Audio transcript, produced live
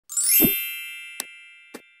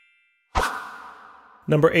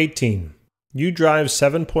Number 18. You drive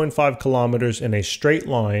 7.5 kilometers in a straight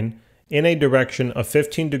line in a direction of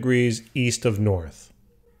 15 degrees east of north.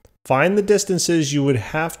 Find the distances you would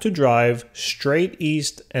have to drive straight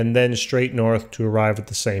east and then straight north to arrive at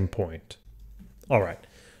the same point. All right,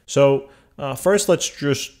 so first let's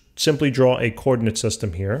just simply draw a coordinate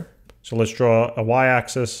system here. So let's draw a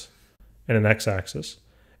y-axis and an x-axis.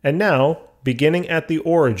 And now, beginning at the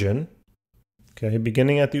origin, okay,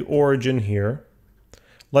 beginning at the origin here,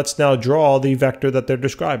 let's now draw the vector that they're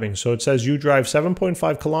describing. So it says you drive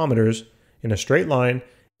 7.5 kilometers in a straight line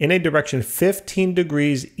in a direction 15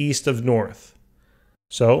 degrees east of north.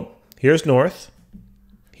 So here's north,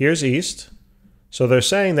 here's east. So they're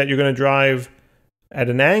saying that you're going to drive at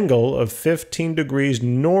an angle of 15 degrees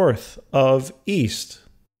north of east.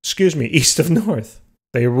 Excuse me, east of north.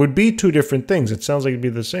 They would be two different things. It sounds like it'd be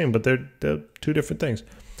the same, but they're two different things.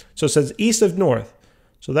 So it says east of north.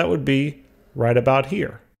 So that would be right about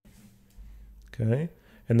here. Okay.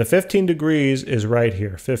 And the 15 degrees is right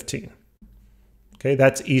here, 15. Okay,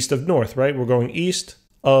 that's east of north, right? We're going east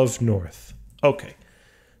of north. Okay.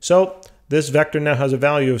 So this vector now has a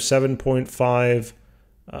value of 7.50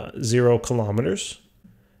 kilometers.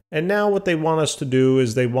 And now what they want us to do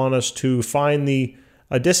is they want us to find the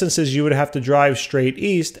distances you would have to drive straight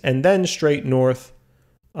east and then straight north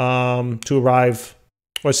to arrive.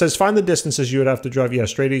 Well, it says find the distances you would have to drive,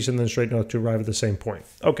 straight east and then straight north to arrive at the same point.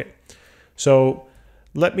 Okay, so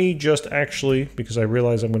let me just actually, because I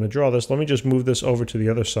realize I'm going to draw this, let me just move this over to the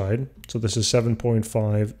other side. So this is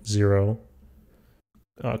 7.50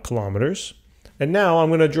 kilometers. And now I'm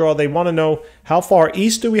going to draw, they want to know how far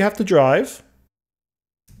east do we have to drive.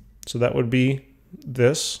 So that would be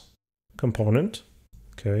this component.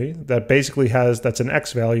 Okay, that basically has, that's an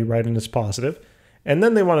x value, right, and it's positive. And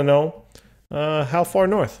then they want to know how far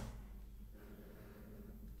north.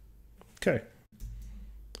 Okay.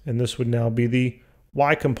 And this would now be the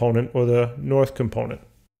y component or the north component.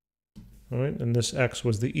 All right, and this x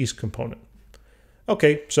was the east component.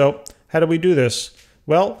 Okay, so how do we do this?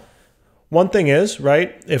 Well, one thing is,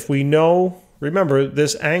 right, if we know, remember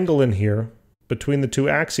this angle in here between the two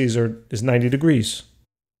axes is 90 degrees.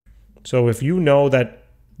 So if you know that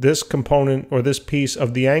this component or this piece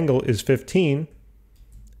of the angle is 15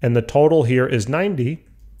 and the total here is 90,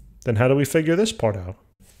 then how do we figure this part out?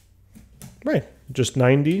 Right, just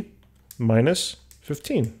 90 minus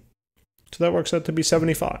 15. So that works out to be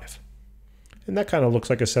 75. And that kind of looks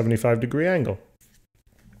like a 75-degree angle.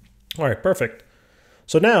 All right, perfect.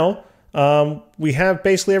 So now we have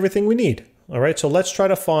basically everything we need. All right, so let's try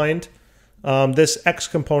to find this x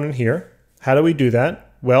component here. How do we do that?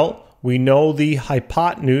 Well, we know the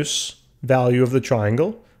hypotenuse value of the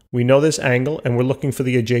triangle. We know this angle, and we're looking for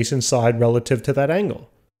the adjacent side relative to that angle.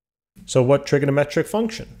 So what trigonometric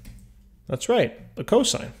function? That's right, the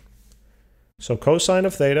cosine. So cosine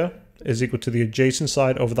of theta is equal to the adjacent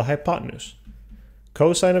side over the hypotenuse.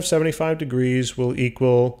 Cosine of 75 degrees will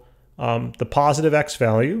equal the positive x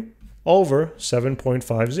value over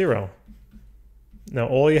 7.50. Now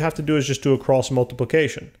all you have to do is just do a cross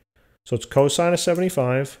multiplication. So it's cosine of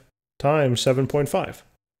 75 times 7.5.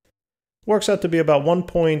 Works out to be about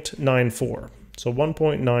 1.94. So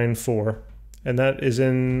 1.94, and that is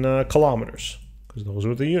in kilometers, because those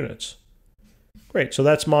were the units. Great, so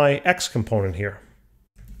that's my x component here.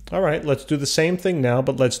 All right, let's do the same thing now,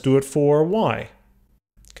 but let's do it for y.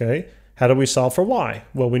 Okay, how do we solve for y?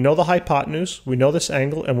 Well, we know the hypotenuse, we know this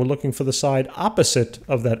angle, and we're looking for the side opposite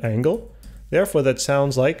of that angle. Therefore, that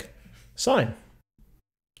sounds like sine.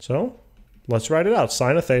 So let's write it out.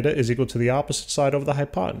 Sine of theta is equal to the opposite side over the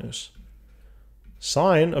hypotenuse.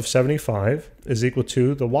 Sine of 75 is equal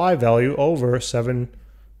to the y value over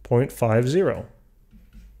 7.50.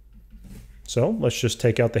 So let's just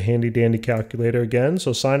take out the handy dandy calculator again.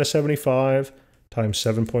 So sine of 75 times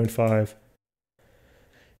 7.5.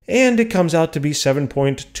 And it comes out to be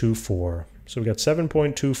 7.24. So we got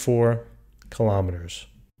 7.24 kilometers.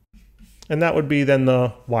 And that would be then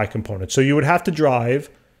the y component. So you would have to drive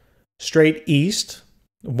straight east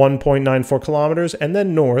 1.94 kilometers and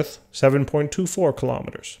then north 7.24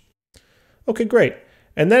 kilometers. Okay, great.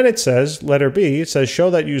 And then it says, letter B, it says, show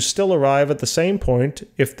that you still arrive at the same point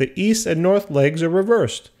if the east and north legs are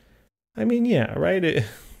reversed. I mean, yeah, right?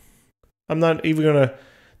 I'm not even going to,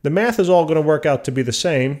 the math is all going to work out to be the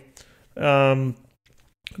same, but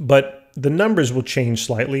the numbers will change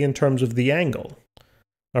slightly in terms of the angle.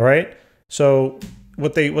 All right? So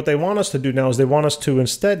what they want us to do now is they want us to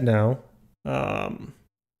instead now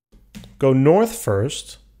go north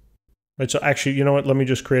first. Right? So actually, you know what? Let me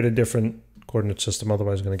just create a different coordinate system,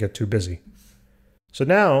 otherwise I'm going to get too busy. So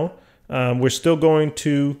now we're still going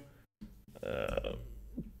to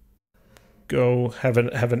go have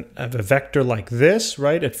a vector like this,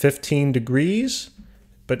 right, at 15 degrees.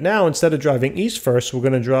 But now instead of driving east first, we're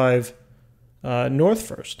going to drive north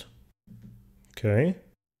first. Okay,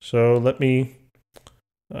 so let me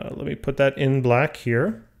put that in black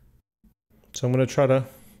here. So I'm going to try to,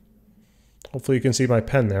 hopefully you can see my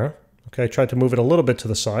pen there. Okay, I tried to move it a little bit to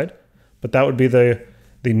the side, but that would be the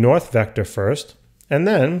north vector first. And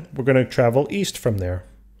then we're going to travel east from there.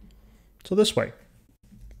 So this way.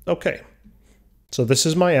 Okay, so this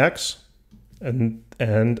is my x, and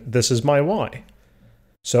this is my y.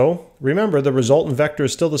 So remember, the resultant vector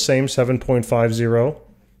is still the same,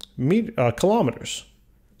 7.50 kilometers.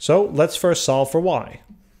 So let's first solve for y.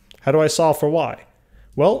 How do I solve for y?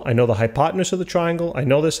 Well, I know the hypotenuse of the triangle, I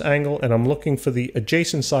know this angle, and I'm looking for the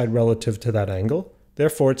adjacent side relative to that angle.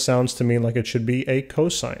 Therefore, it sounds to me like it should be a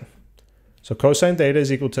cosine. So cosine theta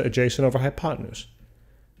is equal to adjacent over hypotenuse.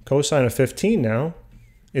 Cosine of 15 now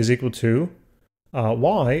is equal to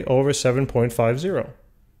y over 7.50.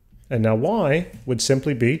 And now y would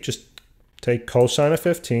simply be, just take cosine of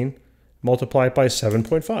 15, multiply it by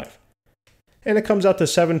 7.5. And it comes out to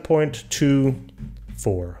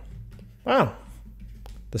 7.24. Wow.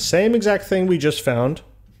 The same exact thing we just found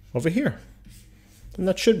over here. And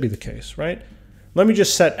that should be the case, right? Let me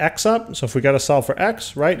just set x up. So if we got to solve for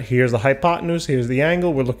x, right, here's the hypotenuse, here's the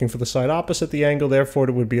angle. We're looking for the side opposite the angle. Therefore,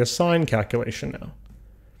 it would be a sine calculation now.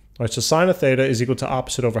 All right, so sine of theta is equal to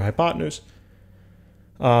opposite over hypotenuse.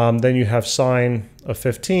 Then you have sine of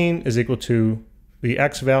 15 is equal to the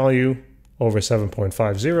x value over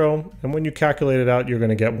 7.50. And when you calculate it out, you're going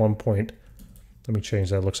to get let me change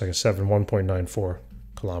that, it looks like a 1.94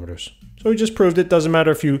 kilometers. So we just proved it. Doesn't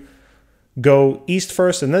matter if you go east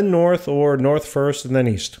first and then north, or north first and then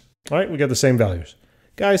east. All right, we got the same values.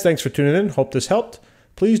 Guys, thanks for tuning in. Hope this helped.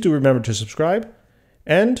 Please do remember to subscribe,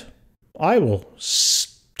 and I will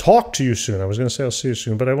talk to you soon. I was going to say I'll see you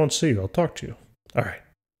soon, but I won't see you. I'll talk to you. All right.